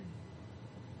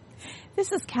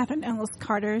This is Catherine Ellis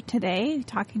Carter today,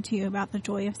 talking to you about the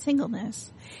joy of singleness.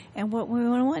 And what we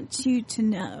want you to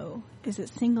know is that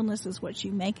singleness is what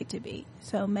you make it to be.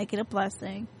 So make it a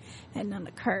blessing and not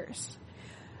a curse.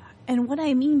 And what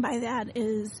I mean by that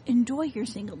is enjoy your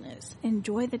singleness.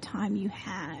 Enjoy the time you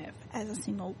have as a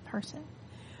single person.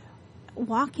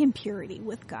 Walk in purity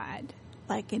with God,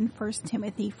 like in 1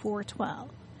 Timothy 4:12.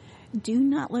 Do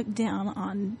not look down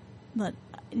on let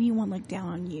anyone look down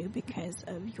on you because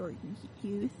of your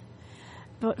youth,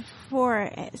 but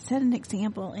set an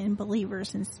example in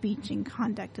believers in speech and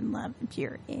conduct and love and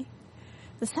purity.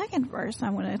 The second verse I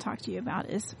want to talk to you about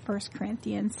is 1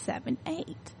 Corinthians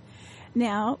 7:8.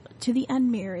 Now, to the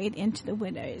unmarried and to the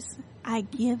widows, I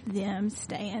give them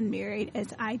stay unmarried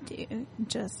as I do,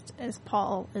 just as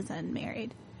Paul is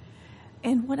unmarried.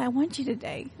 And what I want you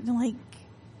today,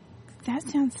 that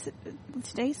sounds,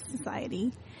 today's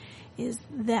society is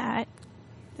that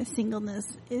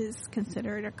singleness is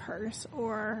considered a curse,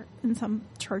 or in some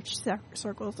church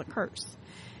circles a curse.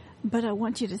 But I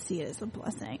want you to see it as a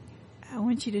blessing. I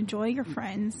want you to enjoy your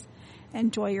friends,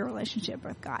 enjoy your relationship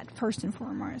with God, first and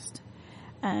foremost.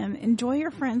 Enjoy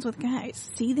your friends with guys.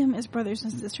 See them as brothers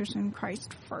and sisters in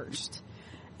Christ first.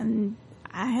 And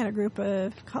I had a group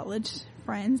of college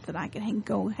friends that I could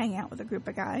go hang out with a group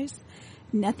of guys.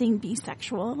 Nothing be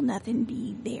sexual, nothing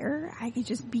be there. I could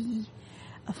just be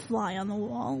a fly on the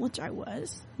wall, which I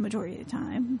was majority of the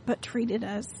time, but treated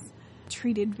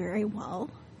very well,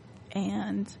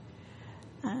 and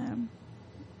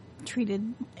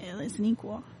treated as an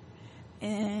equal,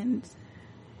 and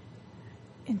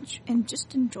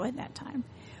just enjoy that time.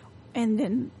 And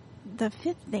then the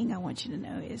fifth thing I want you to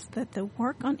know is that the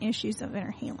work on issues of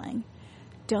inner healing.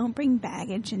 Don't bring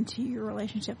baggage into your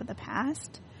relationship with the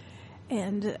past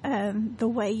and the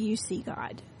way you see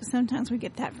God. Sometimes we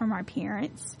get that from our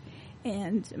parents,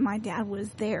 and my dad was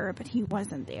there, but he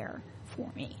wasn't there for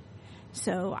me.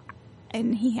 So,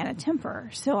 and he had a temper,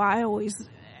 so I always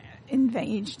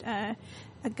envisaged a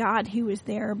God who was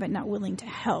there but not willing to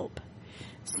help.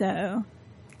 So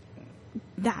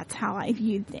that's how I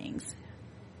viewed things.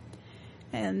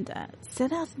 And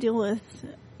set out to deal with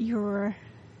your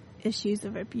issues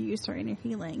of abuse or inner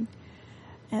healing,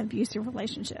 abusive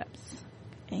relationships.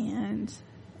 And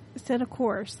set a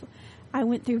course. I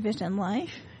went through Vision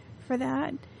Life for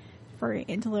that, for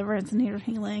deliverance and inner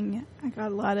healing. I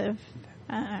got a lot of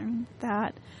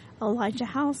that. Elijah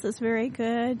House is very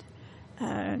good.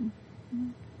 And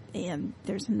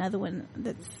there's another one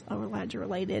that's Elijah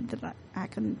related that I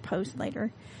can post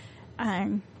later.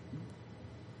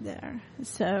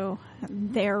 So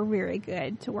they're very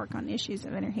good to work on issues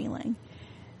of inner healing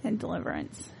and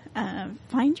deliverance.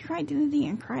 Find your identity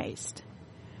in Christ.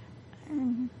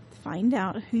 Find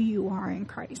out who you are in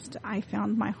Christ. I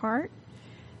found my heart.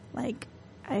 I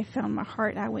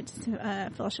went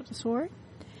to Fellowship of the Sword,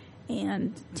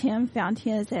 and Tim found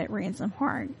his at Ransom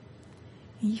Heart.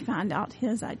 He found out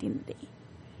his identity.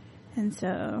 And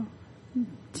so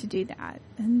to do that,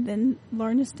 and then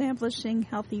learn establishing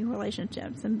healthy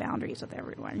relationships and boundaries with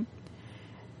everyone.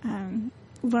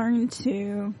 Learn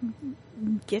to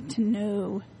get to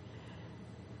know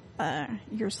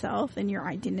yourself and your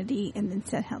identity, and then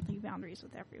set healthy boundaries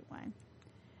with everyone.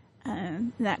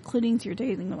 That including your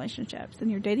dating relationships.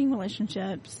 And your dating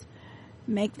relationships,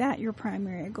 make that your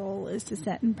primary goal, is to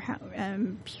set in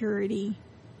purity.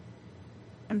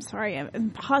 I'm sorry,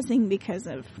 I'm pausing because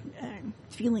of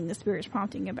feeling the Spirit's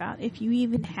prompting about, if you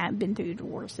even have been through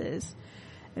divorces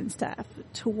and stuff,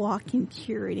 to walk in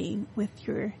purity with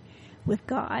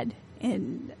God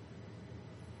and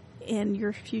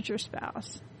your future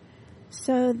spouse,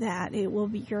 so that it will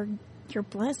be your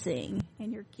blessing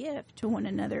and your gift to one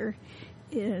another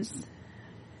is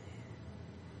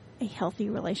a healthy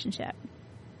relationship.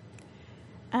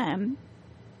 And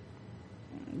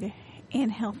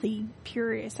healthy,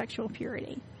 pure sexual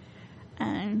purity.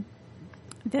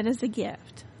 That is a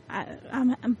gift.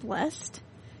 I'm blessed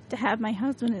to have my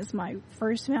husband as my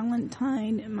first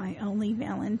Valentine, and my only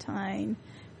Valentine,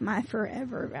 my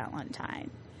forever Valentine.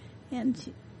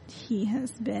 And he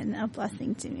has been a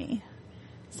blessing to me.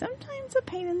 Sometimes a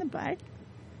pain in the butt,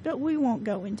 but we won't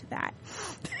go into that.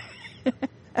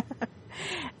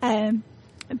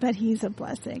 But he's a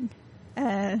blessing.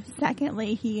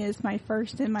 Secondly, he is my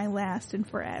first and my last and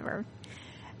forever.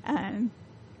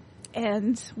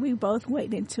 And we both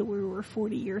waited until we were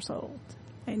 40 years old,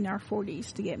 in our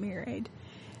 40s, to get married.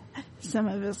 Some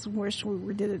of us wish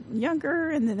we did it younger,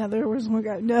 and then others will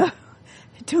go, no,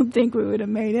 I don't think we would have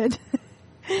made it.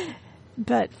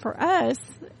 But for us,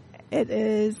 it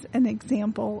is an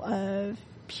example of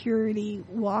purity,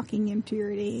 walking in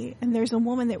purity. And there's a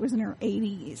woman that was in her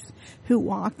 80s who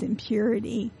walked in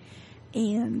purity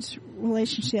and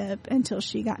relationship until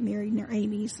she got married in her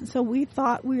 80s. And so we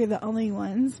thought we were the only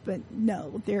ones, but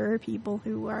no, there are people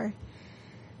who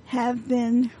have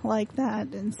been like that.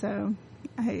 And so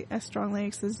I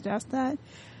strongly suggest that.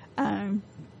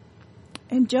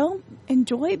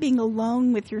 Enjoy being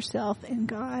alone with yourself and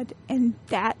God, and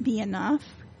that be enough.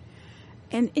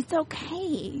 And it's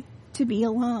okay to be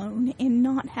alone and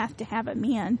not have to have a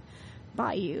man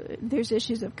by you. There's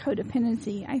issues of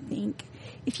codependency, I think,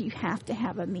 if you have to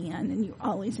have a man and you're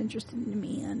always interested in a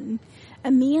man. And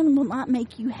a man will not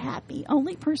make you happy.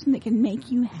 Only person that can make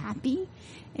you happy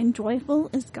and joyful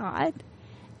is God.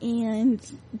 And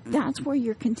that's where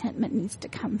your contentment needs to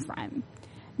come from,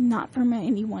 not from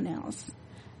anyone else.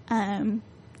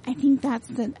 I think that's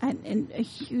a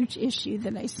huge issue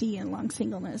that I see along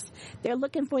singleness. They're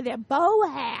looking for their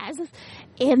Boaz,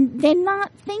 and they're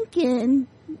not thinking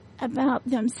about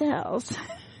themselves.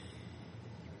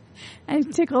 I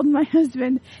tickled my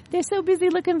husband. They're so busy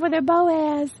looking for their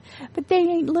Boaz, but they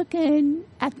ain't looking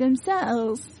at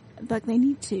themselves like they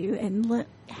need to, and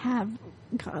have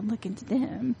God look into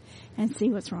them and see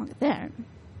what's wrong with them.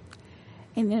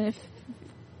 And then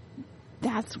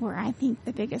that's where I think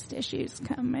the biggest issues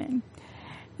come in.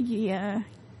 Yeah.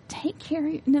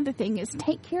 Another thing is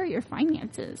take care of your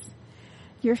finances.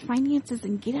 Your finances,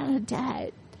 and get out of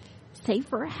debt. Save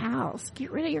for a house.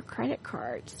 Get rid of your credit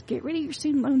cards. Get rid of your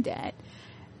student loan debt.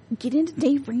 Get into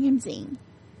Dave Ramsey.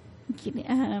 Get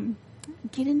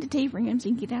into Dave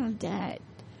Ramsey. Get out of debt.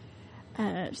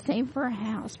 Save for a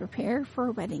house. Prepare for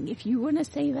a wedding. If you want to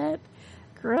save up,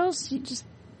 girls, you just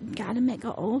got to make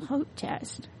an old hope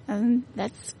chest. And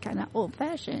that's kind of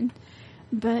old-fashioned.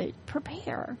 But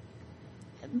prepare.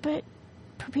 But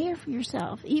prepare for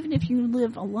yourself. Even if you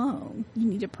live alone, you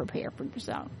need to prepare for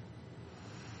yourself.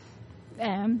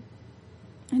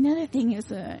 Another thing is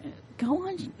go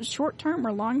on short-term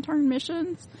or long-term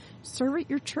missions. Serve at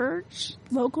your church,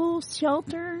 local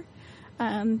shelter,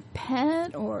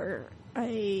 pet, or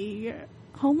a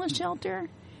homeless shelter.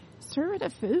 Serve at a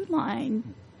food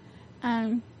line.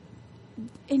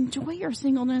 Enjoy your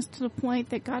singleness to the point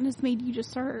that God has made you to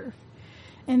serve.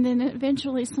 And then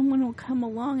eventually someone will come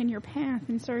along in your path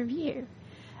and serve you.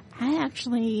 I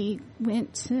actually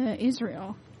went to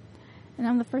Israel. And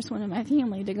I'm the first one in my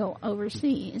family to go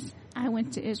overseas. I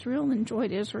went to Israel,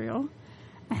 enjoyed Israel.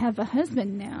 I have a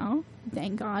husband now,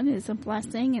 thank God, is a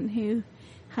blessing, and who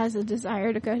has a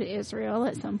desire to go to Israel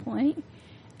at some point,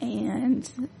 and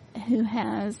who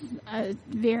has a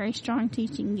very strong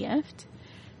teaching gift,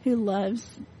 who loves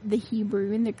the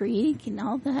Hebrew and the Greek and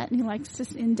all that, and he likes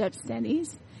just in-depth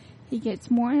studies. He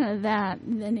gets more out of that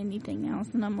than anything else,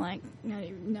 and I'm like,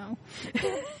 no.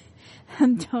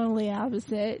 I'm totally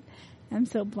opposite. I'm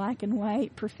so black and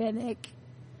white, prophetic,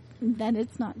 that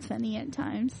it's not funny at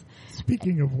times.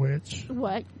 Speaking of which,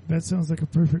 what? That sounds like a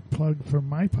perfect plug for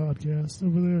my podcast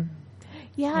over there.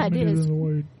 Yeah, it is. In the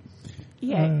Word.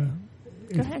 Yeah.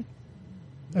 Go ahead.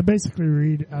 I basically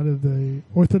read out of the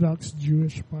Orthodox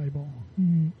Jewish Bible.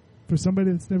 For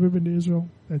somebody that's never been to Israel,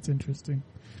 that's interesting.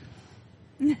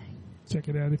 Check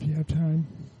it out if you have time.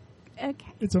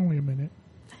 Okay. It's only a minute.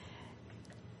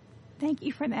 Thank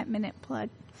you for that minute plug.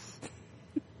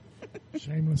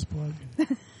 Shameless plug.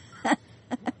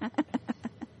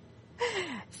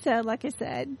 So, like I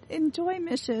said, enjoy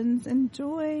missions,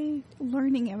 enjoy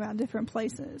learning about different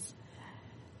places.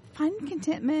 Find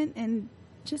contentment and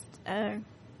just in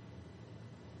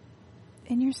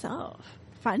yourself.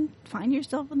 Find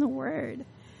yourself in the Word.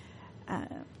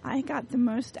 I got the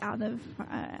most out of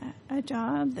a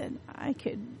job that I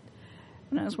could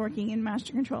when I was working in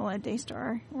Master Control at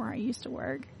Daystar, where I used to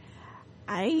work.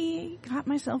 I got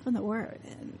myself in the Word,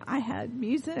 and I had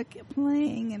music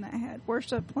playing, and I had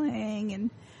worship playing,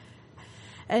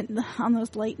 and on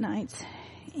those late nights,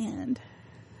 and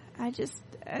I just,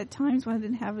 at times when I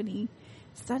didn't have any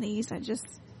studies, I just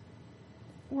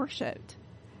worshiped,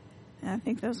 and I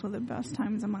think those were the best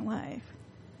times of my life.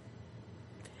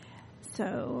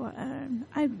 So,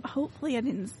 hopefully I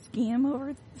didn't scan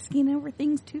over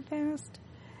things too fast.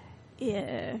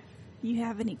 If you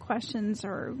have any questions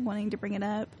or wanting to bring it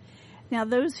up. Now,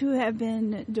 those who have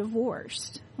been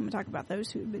divorced, I'm going to talk about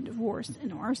those who have been divorced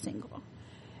and are single.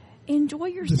 Enjoy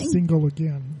your single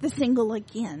again. The single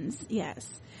agains, yes.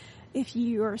 If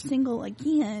you are single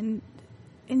again,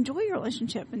 enjoy your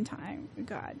relationship in time with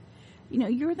God. You know,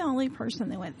 you're the only person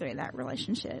that went through that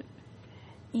relationship.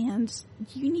 And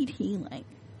you need healing.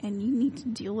 And you need to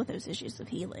deal with those issues of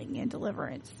healing and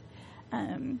deliverance.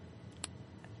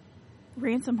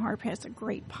 Ransom Harp has a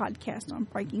great podcast on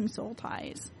breaking soul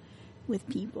ties with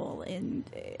people, and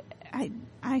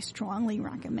I strongly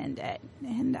recommend it.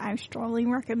 And I strongly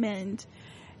recommend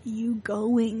you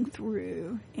going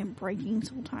through and breaking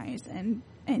soul ties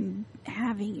and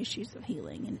having issues of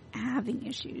healing and having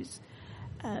issues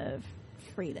of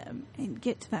freedom, and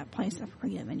get to that place of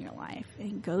freedom in your life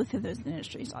and go through those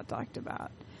ministries I talked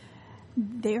about.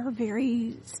 They're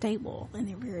very stable and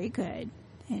they're very good,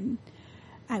 and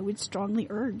I would strongly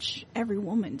urge every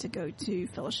woman to go to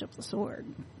Fellowship of the Sword.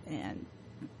 And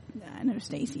I know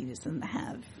Stacy doesn't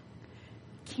have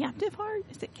Captive Heart.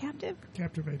 Is it Captive?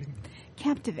 Captivating.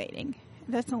 Captivating.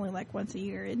 That's only like once a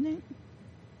year, isn't it?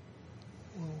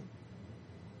 Well,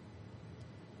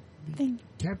 the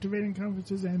Captivating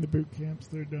conferences and the boot camps,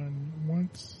 they're done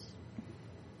once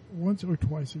or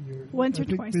twice a year. Once or I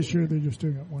think twice this a year year. they're just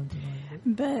doing it one time.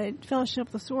 But Fellowship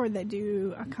of the Sword, they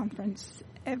do a conference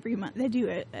every month. They do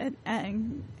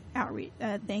an outreach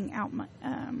thing out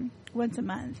once a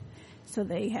month. So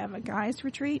they have a guys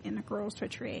retreat and a girls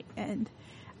retreat, and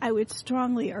I would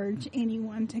strongly urge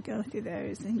anyone to go through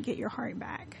those and get your heart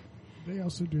back. They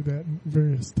also do that in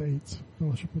various states.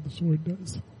 Fellowship of the Sword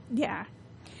does. Yeah.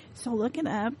 So look it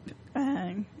up.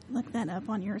 Look that up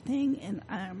on your thing, and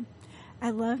I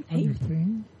love On your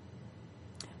thing?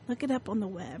 Look it up on the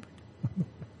web.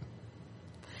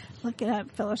 Look it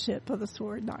up,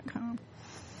 fellowshipofthesword.com.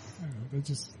 I don't know, that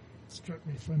just struck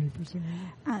me funny for some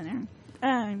reason. I know.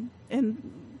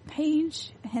 And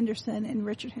Paige Henderson and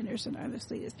Richard Henderson are the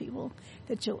sweetest people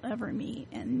that you'll ever meet,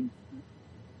 and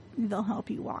they'll help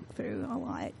you walk through a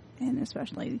lot, and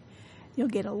especially you'll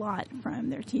get a lot from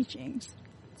their teachings.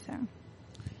 So,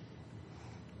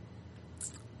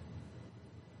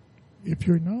 if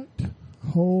you're not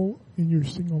whole in your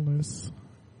singleness,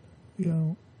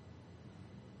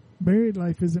 married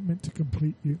life isn't meant to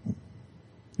complete you.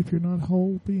 If you're not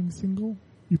whole being single,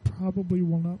 you probably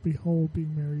will not be whole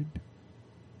being married.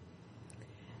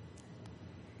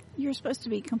 you're supposed to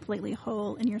be completely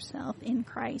whole in yourself in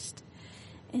Christ.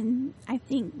 And I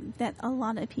think that a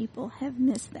lot of people have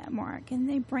missed that mark, and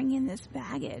they bring in this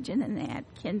baggage, and then they add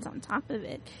kids on top of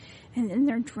it, and then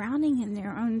they're drowning in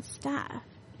their own stuff,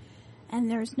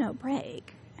 and there's no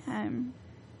break. And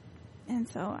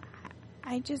so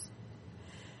I just,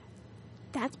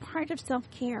 that's part of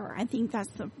self-care. I think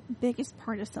that's the biggest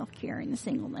part of self-care in the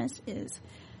singleness is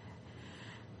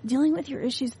dealing with your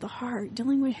issues of the heart,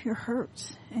 dealing with your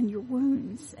hurts and your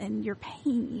wounds and your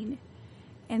pain,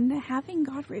 and having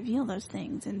God reveal those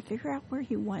things and figure out where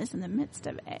he was in the midst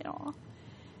of it all.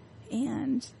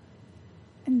 And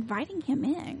inviting him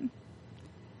in.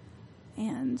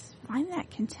 And find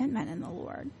that contentment in the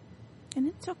Lord. And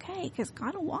it's okay, because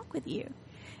God will walk with you.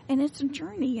 And it's a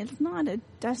journey. It's not a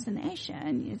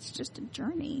destination. It's just a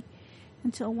journey.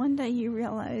 Until one day you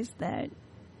realize that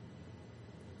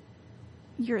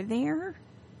you're there,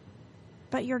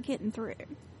 but you're getting through.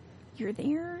 You're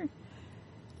there.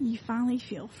 You finally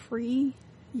feel free.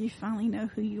 You finally know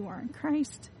who you are in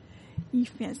Christ. You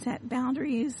set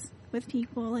boundaries with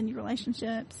people in your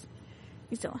relationships.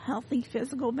 You set healthy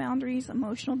physical boundaries,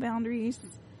 emotional boundaries,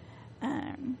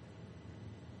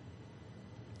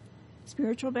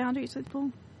 spiritual boundaries with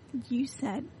people. You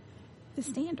set the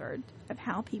standard of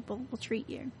how people will treat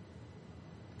you.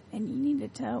 And you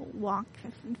needed to walk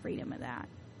in freedom of that.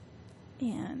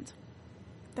 And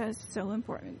that is so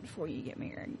important before you get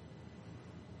married.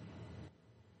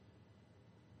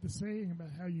 The saying about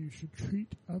how you should treat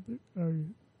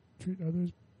others,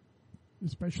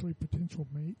 especially potential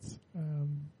mates,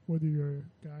 whether you're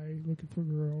a guy looking for a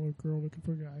girl or a girl looking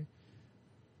for a guy.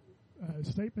 A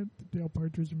statement that Dale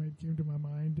Partridge made came to my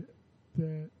mind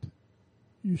that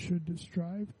you should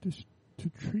strive to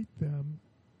treat them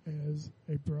as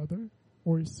a brother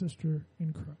or a sister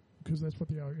in Christ, because that's what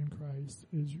they are in Christ,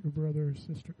 is your brother or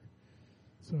sister.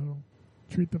 So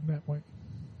treat them that way.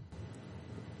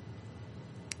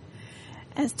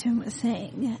 As Tim was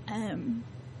saying,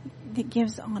 that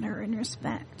gives honor and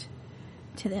respect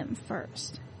to them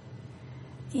first.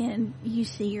 And you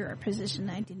see your position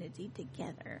and identity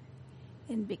together.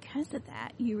 And because of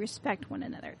that, you respect one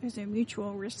another. There's a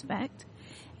mutual respect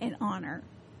and honor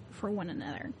for one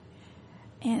another.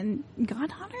 And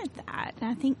God honors that.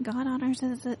 And I think God honors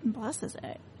it and blesses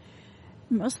it.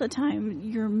 Most of the time,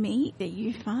 your mate that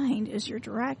you find is your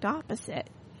direct opposite.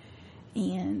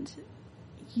 And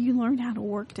you learn how to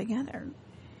work together.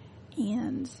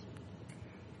 And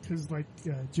because like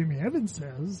Jimmy Evans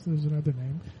says, there's another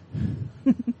name.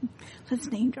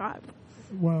 Let's name drop.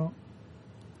 Well,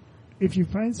 if you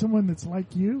find someone that's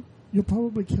like you, you'll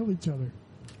probably kill each other.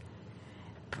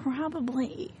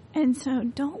 Probably. And so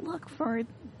don't look for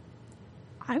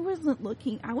I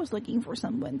was looking for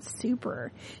someone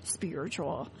super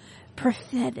spiritual,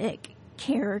 prophetic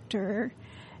character,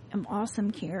 an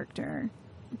awesome character,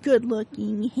 good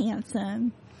looking,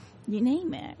 handsome, you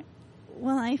name it.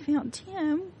 Well, I found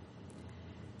Tim,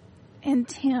 and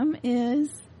Tim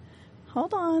is,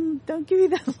 hold on, don't give me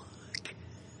that look.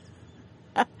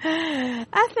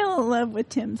 I fell in love with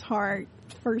Tim's heart,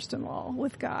 first of all,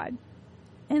 with God.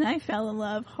 And I fell in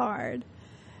love hard.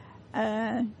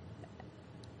 And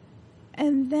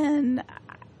then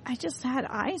I just had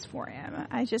eyes for him.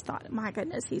 I just thought, my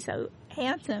goodness, he's so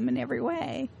handsome in every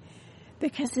way.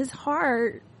 Because his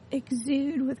heart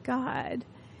exuded with God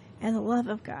and the love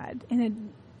of God in a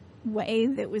way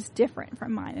that was different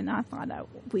from mine. And I thought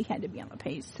we had to be on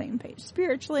the same page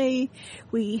spiritually.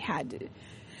 We had to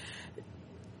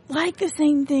like the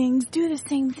same things, do the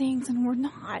same things, and we're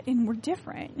not, and we're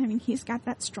different. I mean, he's got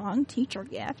that strong teacher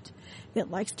gift that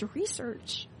likes to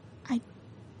research. I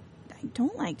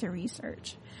don't like to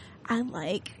research. I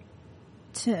like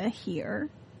to hear,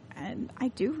 and I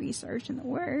do research in the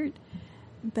Word,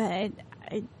 but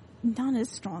not as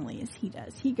strongly as he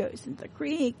does. He goes into the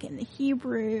Greek and the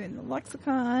Hebrew and the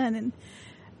lexicon, and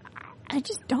I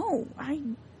just don't.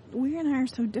 We and I are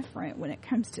so different when it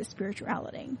comes to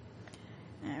spirituality.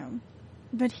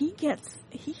 But he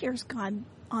hears God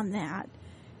on that,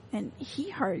 and he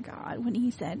heard God when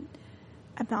he said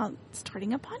about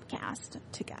starting a podcast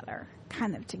together,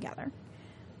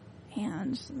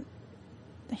 and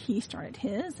he started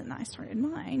his and I started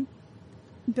mine,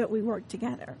 but we worked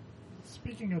together.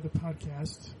 Speaking of the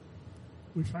podcast,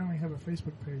 we finally have a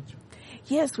Facebook page.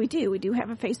 Yes, we do. We do have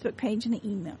a Facebook page and an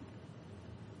email.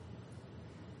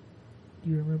 Do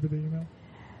you remember the email?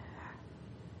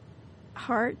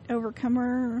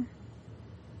 Heartovercomer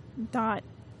it's out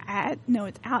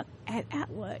at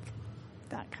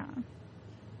outlook.com.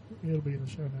 It'll be in the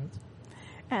show notes.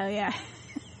 Oh, yeah.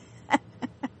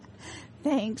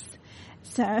 Thanks.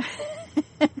 So,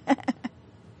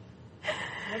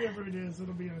 whatever it is,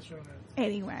 it'll be in the show notes.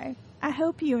 Anyway, I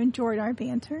hope you enjoyed our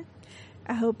banter.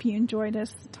 I hope you enjoyed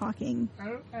us talking.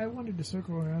 I wanted to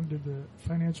circle around to the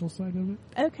financial side of it.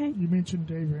 Okay. You mentioned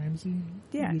Dave Ramsey.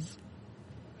 Yes.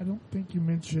 I don't think you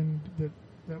mentioned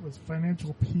that was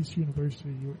Financial Peace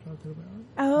University you were talking about.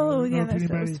 Oh, yeah. I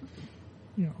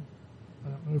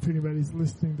don't know if anybody's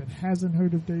listening that hasn't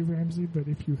heard of Dave Ramsey, but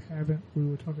if you haven't, we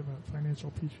were talking about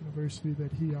Financial Peace University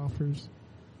that he offers.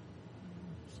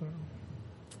 So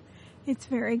it's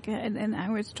very good, and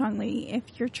I would strongly,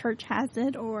 if your church has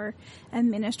it or a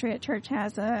ministry at church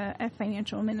has a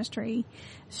financial ministry,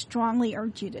 strongly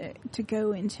urge you to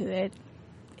go into it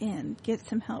and get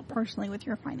some help personally with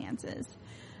your finances.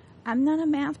 I'm not a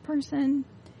math person.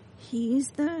 He's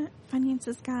the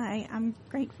finances guy. I'm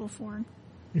grateful for him.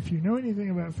 If you know anything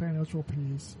about financial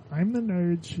peace, I'm the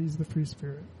nerd, she's the free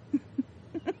spirit.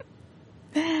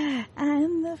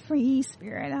 I'm the free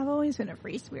spirit. I've always been a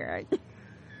free spirit.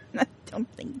 I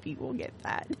don't think people get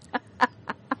that.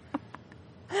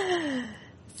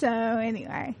 So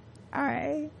anyway, all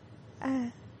right.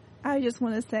 I just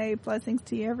want to say blessings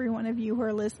to every one of you who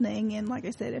are listening. And like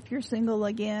I said, if you're single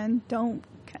again,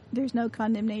 there's no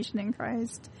condemnation in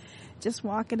Christ. Just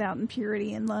walk it out in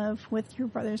purity and love with your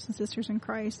brothers and sisters in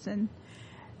Christ. And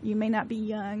you may not be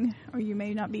young or you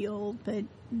may not be old, but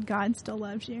God still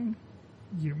loves you.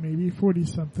 You may be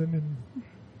 40-something and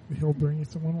he'll bring you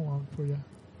someone along for you.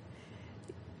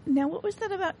 Now, what was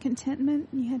that about contentment?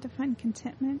 You had to find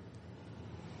contentment.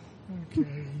 Okay,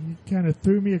 you kind of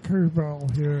threw me a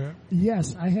curveball here.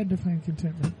 Yes, I had to find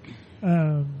contentment.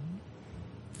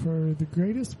 For the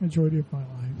greatest majority of my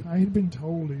life, I had been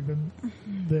told even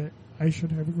that I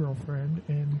should have a girlfriend,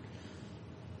 and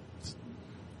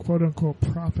quote-unquote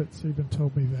prophets even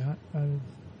told me that.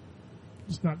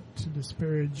 It's not to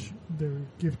disparage their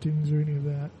giftings or any of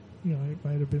that. You know,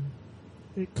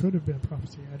 it could have been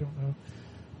prophecy, I don't know.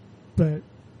 But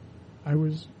I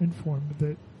was informed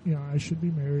that, you know, I should be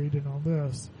married and all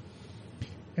this.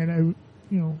 And I,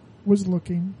 was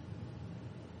looking.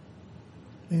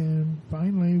 And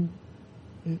finally,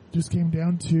 it just came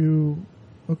down to,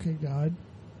 okay, God,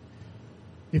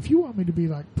 if you want me to be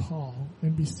like Paul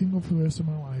and be single for the rest of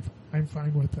my life, I'm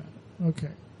fine with that.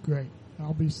 Okay, great.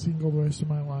 I'll be single the rest of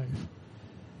my life.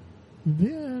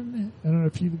 Then, I don't know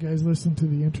if you guys listened to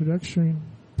the introduction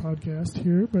podcast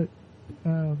here, but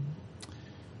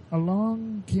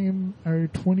along came our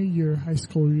 20-year high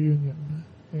school reunion,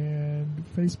 and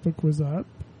Facebook was up,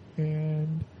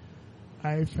 and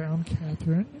I found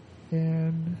Catherine,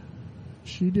 and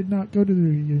she did not go to the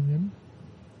reunion.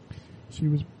 She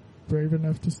was brave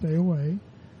enough to stay away.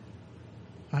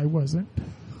 I wasn't.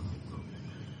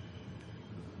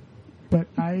 But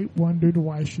I wondered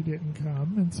why she didn't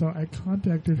come, and so I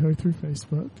contacted her through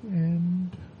Facebook,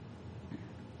 and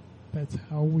that's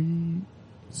how we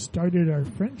started our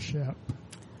friendship.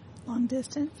 Long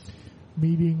distance?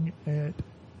 Meeting at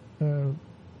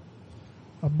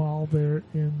a mall there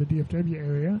in the DFW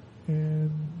area,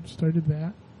 and started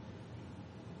that.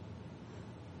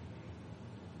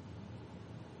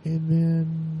 And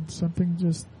then something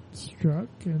just struck,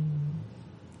 and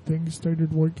things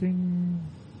started working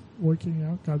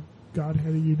out. God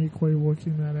had a unique way of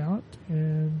working that out,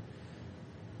 and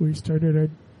we started our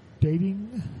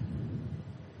dating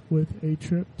with a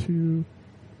trip to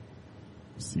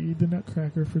see the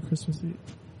Nutcracker for Christmas Eve.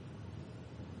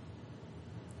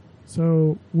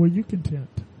 So, were you content?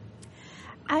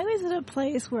 I was at a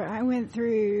place where I went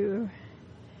through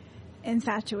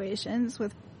infatuations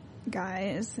with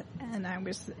guys, and I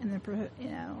was in the,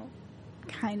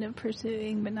 kind of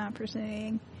pursuing, but not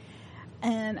pursuing.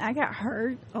 And I got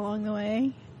hurt along the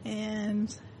way,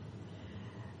 and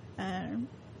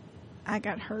I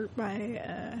got hurt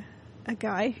by a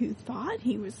guy who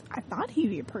I thought he'd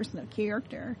be a person of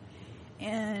character,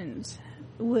 and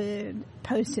would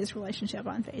post his relationship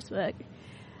on Facebook.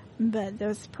 But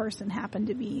this person happened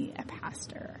to be a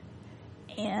pastor,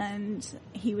 and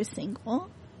he was single,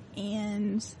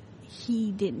 and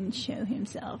he didn't show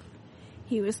himself.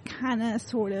 He was kind of,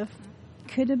 sort of,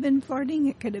 could have been flirting.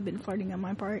 It could have been flirting on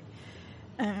my part,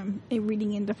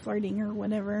 reading into flirting or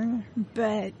whatever.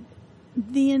 But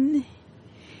then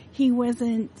he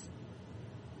wasn't.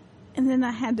 And then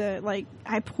I had to,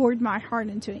 I poured my heart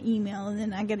into an email, and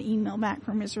then I got an email back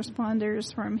from his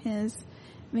responders from his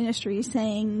ministry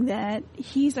saying that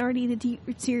he's already in a deep,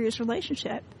 serious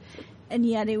relationship, and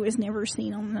yet it was never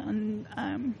seen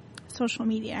on social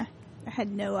media. I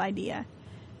had no idea.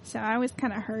 So I was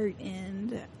kind of hurt,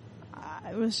 and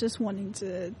I was just wanting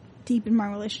to deepen my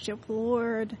relationship with the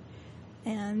Lord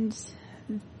and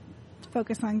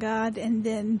focus on God. And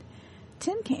then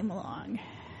Tim came along,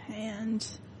 and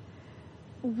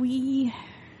we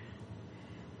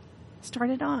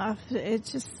it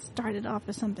just started off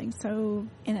as something so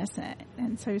innocent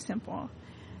and so simple.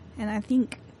 And I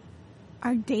think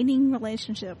our dating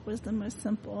relationship was the most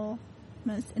simple,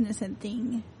 most innocent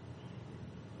thing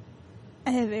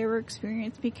I have ever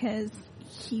experienced, because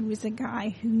he was a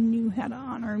guy who knew how to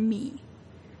honor me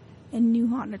and knew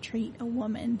how to treat a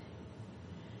woman.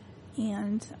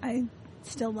 And I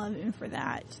still love him for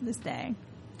that to this day.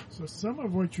 So some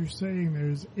of what you're saying there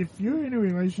is, if you're in a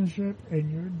relationship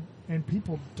and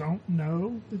people don't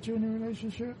know that you're in a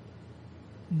relationship,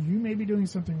 you may be doing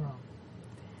something wrong.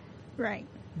 Right.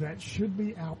 That should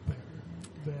be out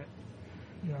there. That,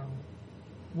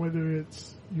 whether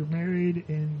it's you're married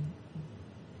and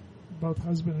both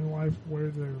husband and wife wear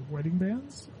their wedding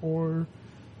bands, or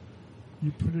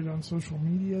you put it on social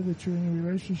media that you're in a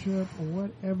relationship, or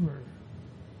whatever.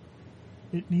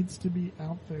 It needs to be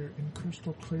out there and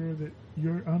crystal clear that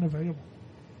you're unavailable.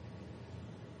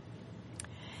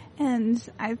 And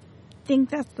I think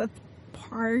that's the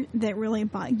part that really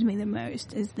bugged me the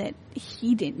most, is that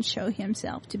he didn't show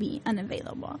himself to be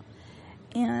unavailable,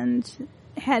 and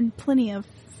had plenty of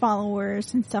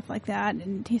followers and stuff like that,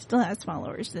 and he still has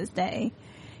followers to this day.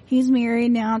 He's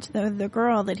married now to the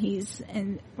girl that he's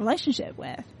in a relationship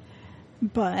with,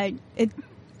 but it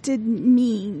didn't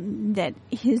mean that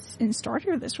his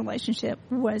starter of this relationship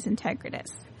was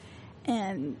integritous.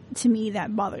 And to me,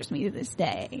 that bothers me to this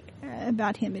day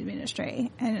about him in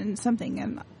ministry, and something.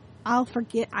 And I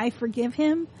forgive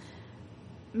him,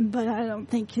 but I don't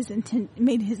think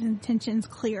made his intentions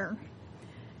clear.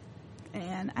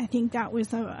 And I think that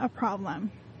was a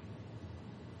problem.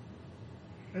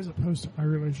 As opposed to our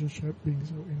relationship being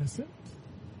so innocent.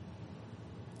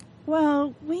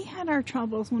 Well, we had our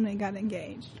troubles when we got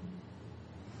engaged.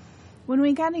 When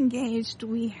we got engaged,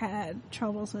 we had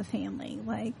troubles with family,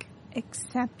 like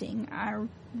accepting our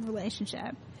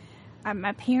relationship.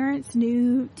 My parents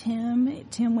knew Tim.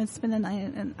 Tim would spend the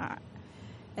night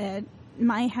at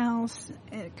my house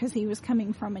because he was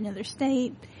coming from another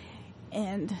state,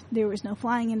 and there was no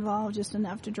flying involved, just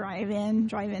enough to drive in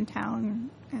town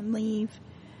and leave.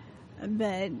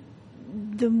 But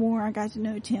the more I got to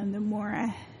know Tim, the more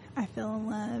I fell in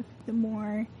love,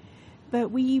 but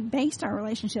we based our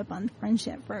relationship on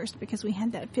friendship first, because we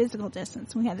had that physical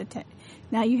distance. We had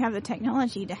now you have the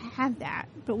technology to have that,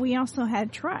 but we also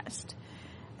had trust.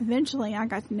 Eventually I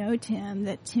got to know Tim,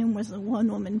 that Tim was a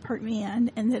one-woman part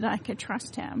man, and that I could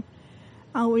trust him.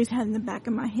 I always had in the back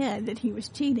of my head that he was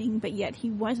cheating, but yet he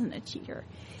wasn't a cheater.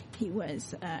 He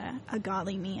was a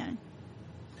godly man.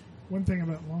 One thing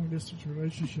about long-distance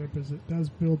relationship is it does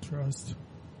build trust.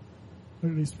 At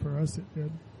least for us it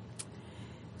did.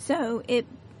 So it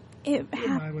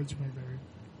mileage may vary.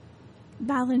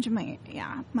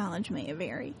 Mileage may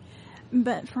vary.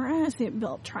 But for us, it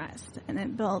built trust and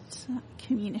it built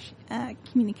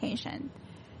communication.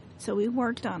 So we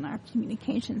worked on our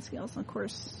communication skills. Of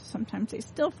course, sometimes they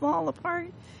still fall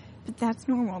apart, but that's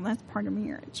normal. That's part of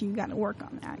marriage. You got to work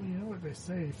on that. Well, you know what they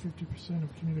say, 50%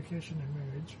 of communication in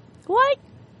marriage. What?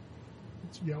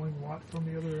 It's yelling what from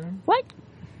the other end. What?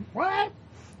 What?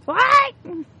 What?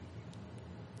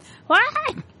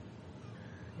 What?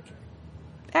 Okay.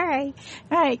 All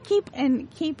right.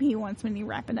 KP wants me to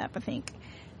wrap it up, I think.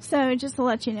 So just to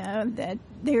let you know that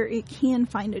you can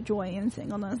find a joy in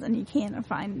singleness, and you can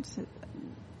find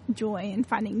joy in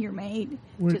finding your mate.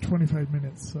 We're at 25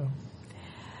 minutes, so.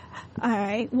 All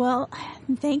right. Well,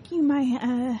 thank you,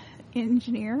 my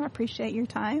engineer. I appreciate your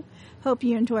time. Hope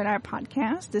you enjoyed our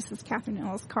podcast. This is Catherine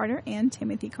Ellis Carter and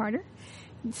Timothy Carter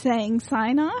saying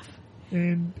sign off.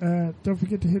 And don't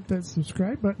forget to hit that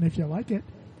subscribe button if you like it.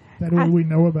 That way we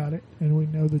know about it and we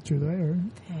know that you're there.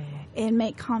 And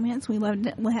make comments. We love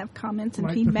to have comments and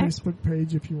like feedback. Like the Facebook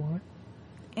page if you want.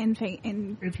 And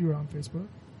if you're on Facebook.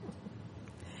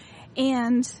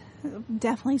 And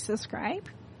definitely subscribe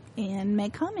and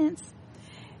make comments.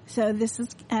 So this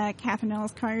is Catherine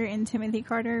Ellis Carter and Timothy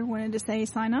Carter wanted to say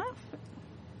sign off.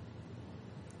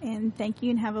 And thank you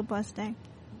and have a blessed day.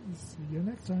 See you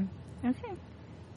next time. Okay.